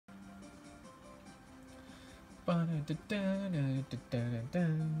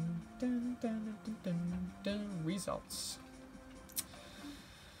Results.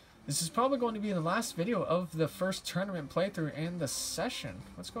 This is probably going to be the last video of the first tournament playthrough and the session.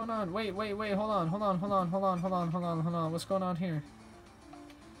 What's going on? Wait, hold on. What's going on here?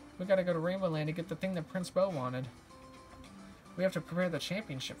 We gotta go to Rainbow Land to get the thing that Prince Bo wanted. We have to prepare the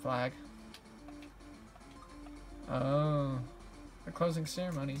championship flag. Oh. The closing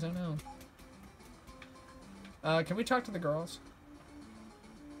ceremonies, oh no. Can we talk to the girls?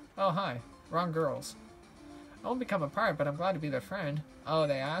 Oh, hi. Wrong girls. I won't become a pirate, but I'm glad to be their friend. Oh,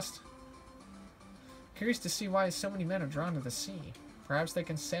 they asked? Curious to see why so many men are drawn to the sea. Perhaps they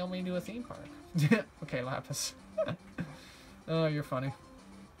can sail me to a theme park. Okay, Lapis. Oh, you're funny.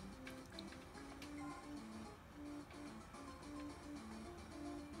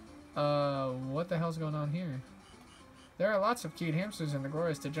 What the hell's going on here? There are lots of cute hamsters in the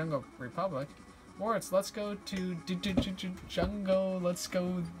glorious Jungle Republic. Moritz, let's go to Jungle. Let's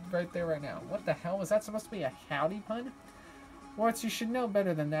go right there right now. What the hell? Was that supposed to be a howdy pun? Moritz, you should know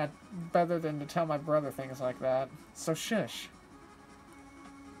better than that. Better than to tell my brother things like that. So shush.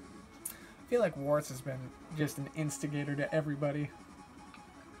 I feel like Moritz has been just an instigator to everybody.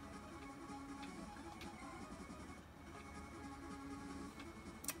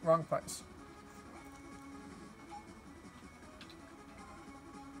 Wrong place.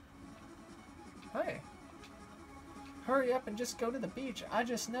 Hey. Hurry up and just go to the beach. I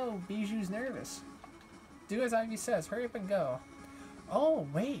just know Bijou's nervous. Do as Ivy says. Hurry up and go. Oh,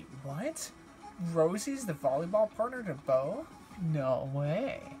 wait. What? Rosie's the volleyball partner to Bo? No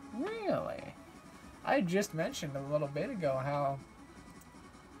way. Really? I just mentioned a little bit ago how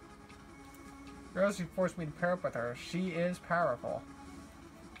Rosie forced me to pair up with her. She is powerful.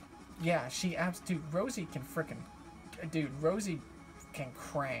 Yeah, dude, Rosie can frickin'... Dude, Rosie can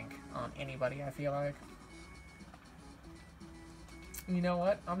crank on anybody, I feel like. You know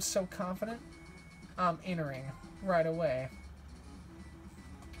what? I'm so confident. I'm entering right away.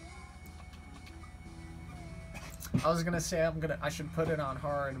 I was gonna say I should put it on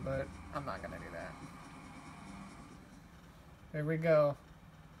hard, but I'm not gonna do that. There we go.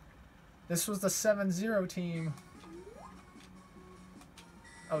 This was the 7-0 team.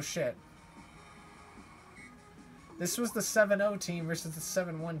 Oh shit. This was the 7-0 team versus the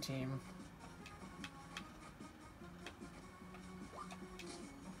 7-1 team.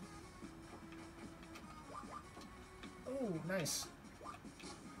 Ooh, nice.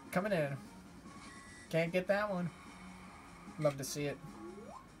 Coming in. Can't get that one. Love to see it.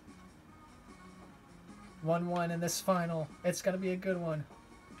 1-1 in this final. It's gonna be a good one.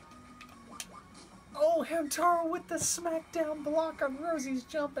 Oh, Hamtaro with the smackdown block on Rosie's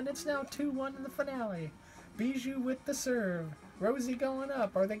jump, and it's now 2-1 in the finale. Bijou with the serve. Rosie going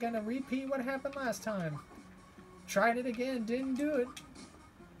up. Are they going to repeat what happened last time? Tried it again. Didn't do it.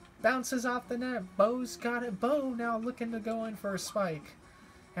 Bounces off the net. Bo's got it. Bo now looking to go in for a spike.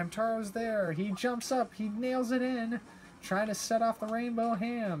 Hamtaro's there. He jumps up. He nails it in. Trying to set off the Rainbow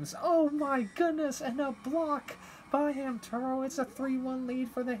Hams. Oh my goodness. And a block by Hamtaro. It's a 3-1 lead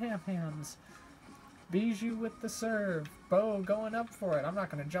for the Hams. Bijou with the serve. Bo going up for it. I'm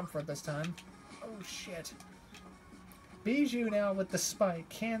not going to jump for it this time. Oh, shit. Bijou now with the spike.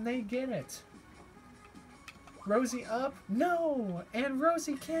 Can they get it? Rosie up? No! And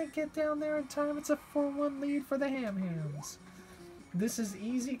Rosie can't get down there in time. It's a 4-1 lead for the Hams. This is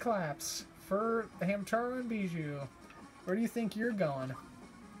easy claps for Hamtaro and Bijou. Where do you think you're going?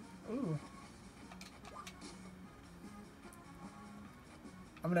 Ooh.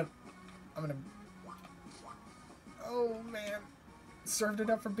 I'm gonna... Oh, man. Served it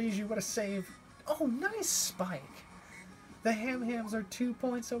up for Bijou. What a save. Oh, nice spike. The Hams are 2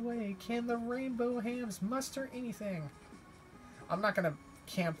 points away. Can the Rainbow Hams muster anything? I'm not going to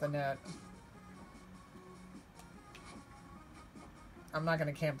camp the net. I'm not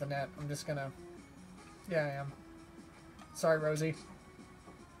going to camp the net. I'm just going to... Yeah, I am. Sorry, Rosie.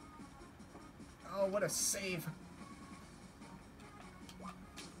 Oh, what a save.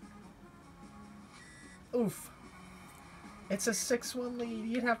 Oof. It's a 6-1 lead.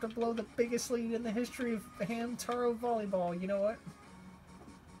 You'd have to blow the biggest lead in the history of Hamtaro volleyball. You know what?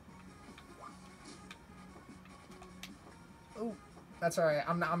 Ooh, that's all right.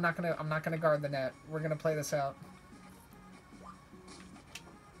 I'm not gonna guard the net. We're gonna play this out.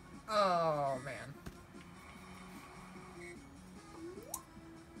 Oh man.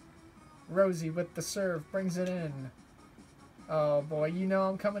 Rosie with the serve brings it in. Oh boy, you know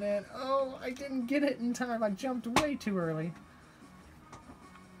I'm coming in. Oh, I didn't get it in time. I jumped way too early.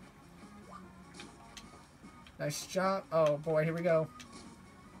 Nice job. Oh boy, here we go.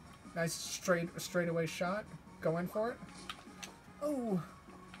 Nice straightaway shot. Go in for it. Oh.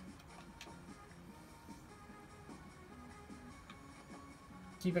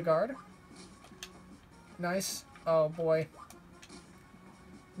 Keep it guard. Nice. Oh, boy.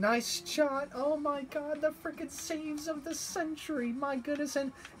 Nice shot. Oh, my God. The freaking saves of the century. My goodness.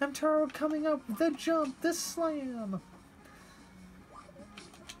 And Hamtaro coming up. The jump. The slam.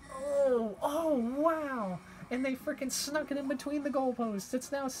 Oh. Oh, wow. And they freaking snuck it in between the goalposts.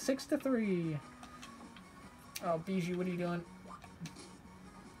 It's now 6-3. Oh, Bijou, what are you doing?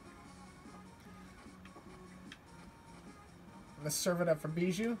 Let's serve it up for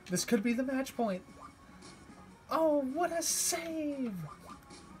Bijou. This could be the match point. Oh, what a save!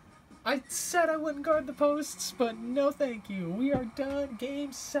 I said I wouldn't guard the posts, but no thank you. We are done.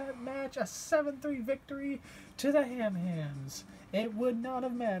 Game, set, match. A 7-3 victory to the Hams. It would not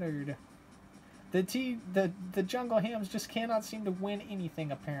have mattered. The Jungle Hams just cannot seem to win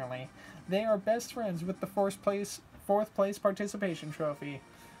anything, apparently. They are best friends with the fourth place participation trophy.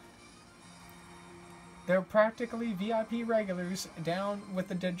 They're practically VIP regulars, down with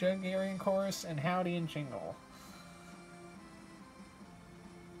the Jugarian chorus and Howdy and Jingle.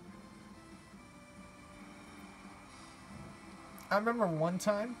 I remember one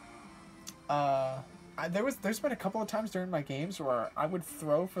time, there's been a couple of times during my games where I would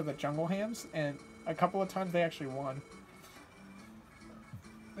throw for the Jungle Hams, and a couple of times they actually won.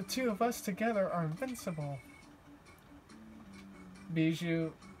 The two of us together are invincible.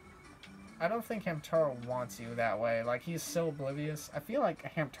 Bijou, I don't think Hamtaro wants you that way. Like, he's so oblivious. I feel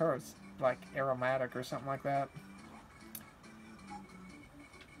like Hamtaro's, like, aromatic or something like that.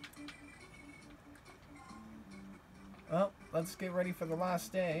 Well, let's get ready for the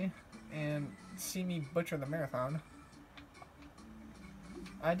last day and see me butcher the marathon.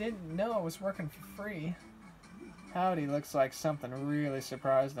 I didn't know I was working for free. Howdy looks like something really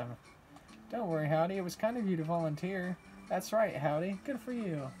surprised him. Don't worry, Howdy. It was kind of you to volunteer. That's right, Howdy. Good for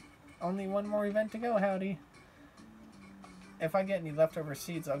you. Only one more event to go, Howdy. If I get any leftover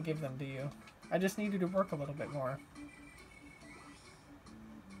seeds, I'll give them to you. I just need you to work a little bit more.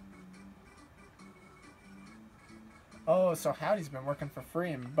 Oh, so Howdy's been working for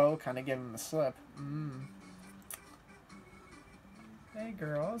free and Bo kind of gave him the slip. Hey,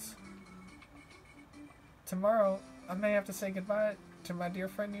 girls. Tomorrow, I may have to say goodbye to my dear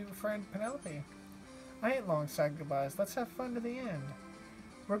new friend, Penelope. I ain't long said goodbyes. Let's have fun to the end.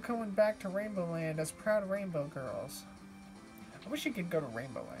 We're going back to Rainbow Land as proud Rainbow girls. I wish you could go to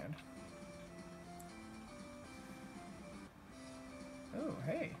Rainbow Land. Oh,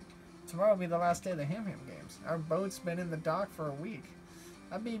 hey. Tomorrow will be the last day of the Ham games. Our boat's been in the dock for a week.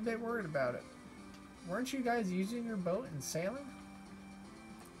 I'd be a bit worried about it. Weren't you guys using your boat and sailing?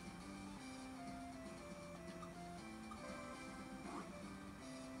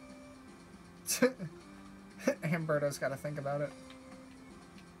 Humberto's got to think about it.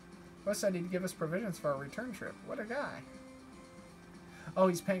 Wes said he'd give us provisions for our return trip. What a guy. Oh,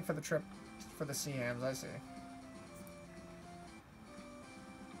 he's paying for the trip for the Sea Hams, I see.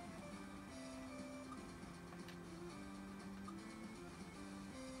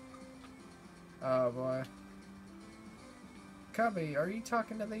 Oh, boy. Cubby, are you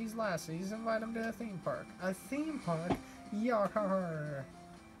talking to these lassies? Invite them to a theme park. A theme park? Yar!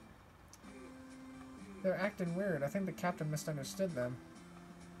 They're acting weird. I think the captain misunderstood them.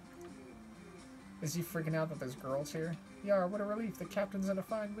 Is he freaking out that there's girls here? Yar, what a relief. The captain's in a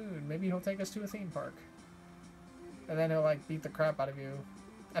fine mood. Maybe he'll take us to a theme park. And then he'll, like, beat the crap out of you.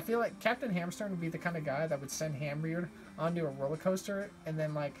 I feel like Captain Hamster would be the kind of guy that would send Hambeard onto a roller coaster, and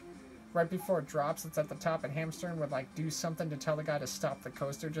then, like, right before it drops, it's at the top, and Hamster would, like, do something to tell the guy to stop the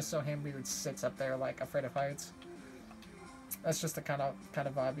coaster, just so Hambeard sits up there, like, afraid of heights. That's just the kind of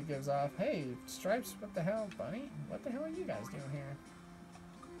vibe he gives off. Hey, Stripes, what the hell, Bunny? What the hell are you guys doing here?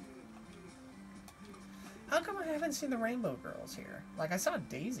 How come I haven't seen the Rainbow Girls here? Like, I saw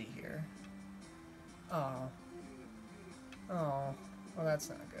Daisy here. Oh. Oh. Well, that's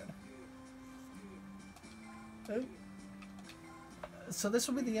not good. Oop. So this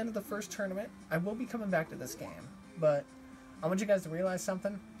will be the end of the first tournament. I will be coming back to this game, but I want you guys to realize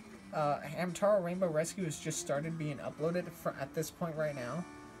something. Hamtaro Rainbow Rescue has just started being uploaded at this point right now.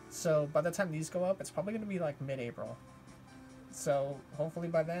 So by the time these go up, it's probably going to be like mid-April. So hopefully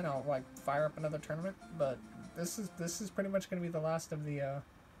by then I'll like fire up another tournament. But this is pretty much going to be the last of the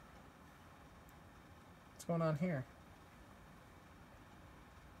what's going on here?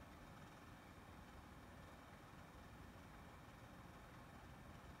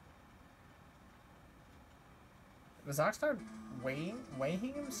 Was Oxnard weighing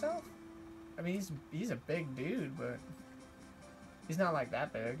himself? I mean, he's a big dude, but he's not like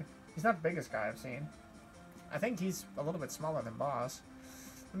that big. He's not the biggest guy I've seen. I think he's a little bit smaller than Boss.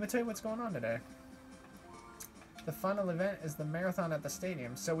 Let me tell you what's going on today. The final event is the marathon at the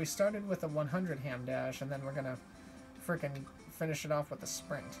stadium. So we started with a 100 ham dash, and then we're gonna freaking finish it off with a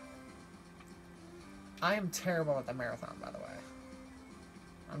sprint. I am terrible at the marathon, by the way.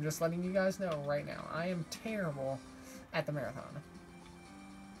 I'm just letting you guys know right now. I am terrible at the marathon.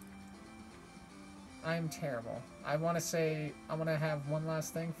 I am terrible. I want to say, I want to have one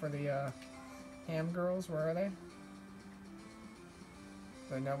last thing for the ham girls. Where are they?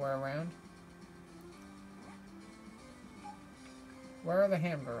 They're nowhere around. Where are the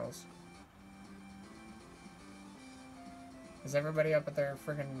ham girls? Is everybody up at their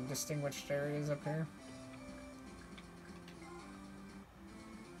friggin' distinguished areas up here?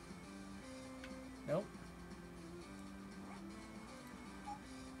 Nope.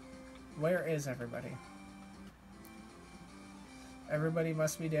 Where is everybody? Everybody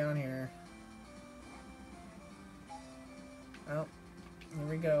must be down here. Oh, here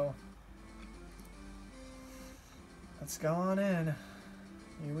we go. Let's go on in.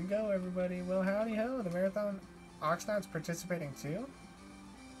 Here we go, everybody. Well, howdy ho. The marathon Oxnard's participating too?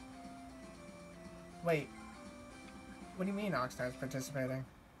 Wait. What do you mean Oxnard's participating?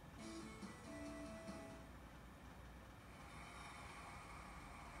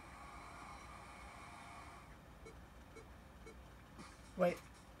 Wait.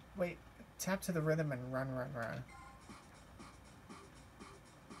 Wait. Tap to the rhythm and run, run, run.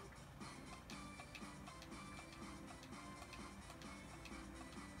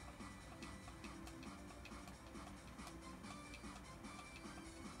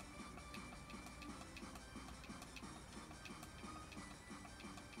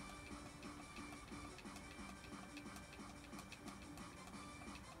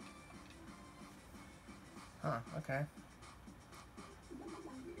 Huh, okay.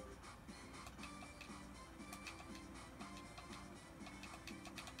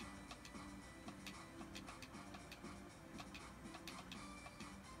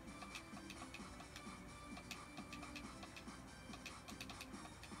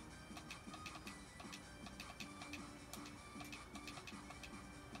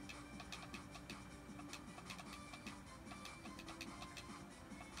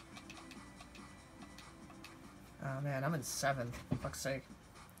 Oh man, I'm in 7th. For fuck's sake.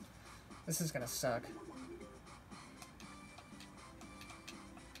 This is gonna suck.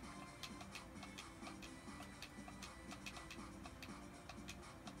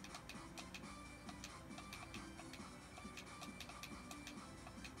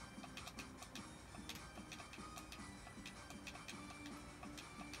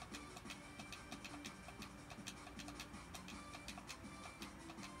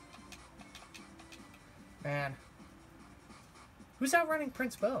 Man. Who's outrunning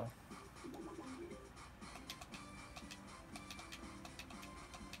Prince Bo?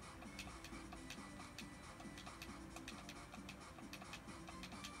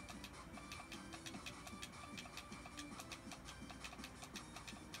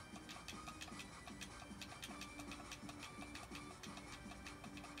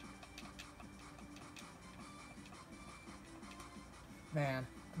 Man,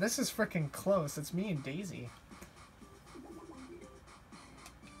 this is freaking close. It's me and Daisy.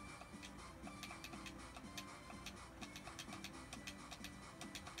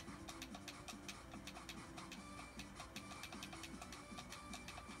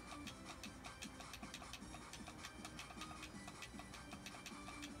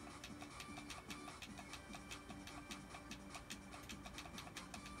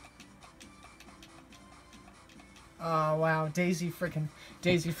 Oh wow, Daisy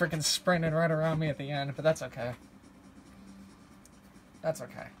freaking sprinted right around me at the end, but that's okay. That's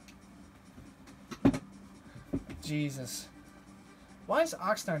okay. Jesus. Why is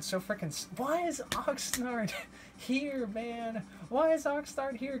Oxnard so freaking... Why is Oxnard here, man? Why is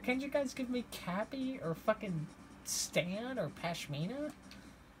Oxnard here? Can't you guys give me Cappy or fucking Stan or Pashmina?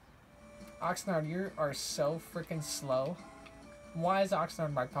 Oxnard, you are so freaking slow. Why is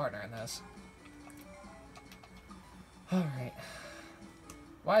Oxnard my partner in this? Alright.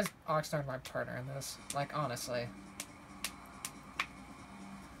 Why is Oxnard my partner in this? Like, honestly.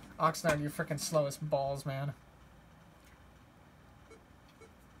 Oxnard, you're freaking slow as balls, man.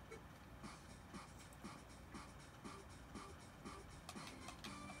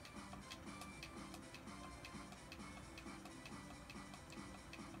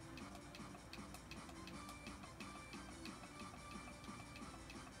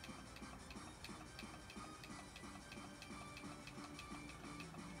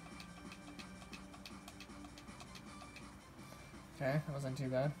 Okay, that wasn't too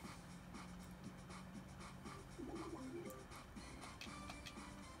bad.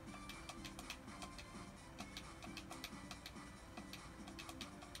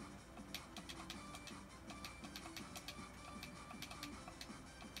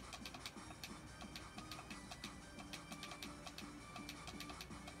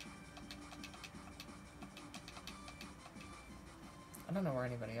 I don't know where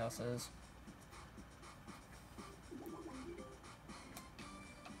anybody else is.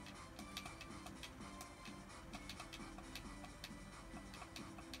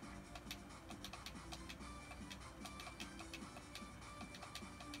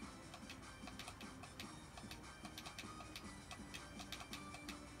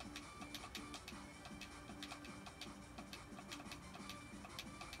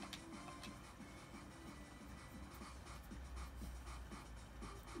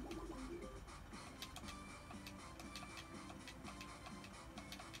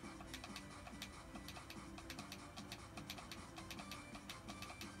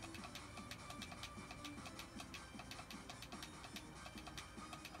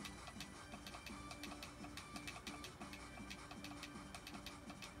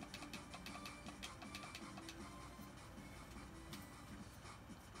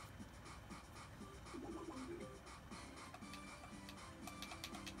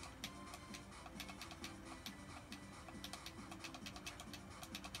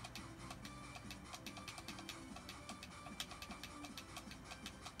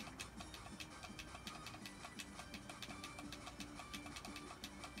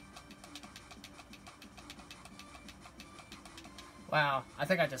 Wow, I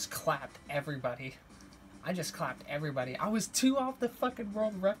think I just clapped everybody. I just clapped everybody. I was 2 off the fucking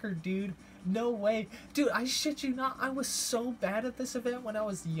world record, dude. No way. Dude, I shit you not. I was so bad at this event when I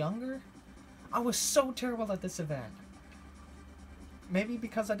was younger. I was so terrible at this event. Maybe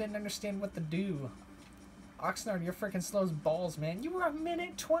because I didn't understand what to do. Oxnard, you're freaking slow as balls, man. You were a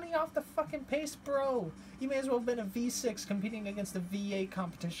minute 20 off the fucking pace, bro. You may as well have been a V6 competing against a V8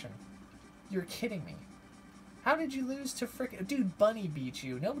 competition. You're kidding me. How did you lose to frickin'... Dude, Bunny beat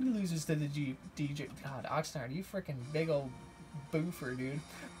you. Nobody loses to the DJ... God, Oxnard, you frickin' big old boofer, dude.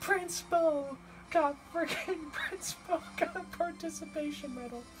 Prinspo got frickin' Prinspo got a participation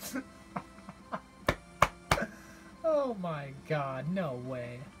medal. Oh my god, no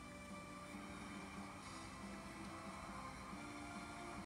way.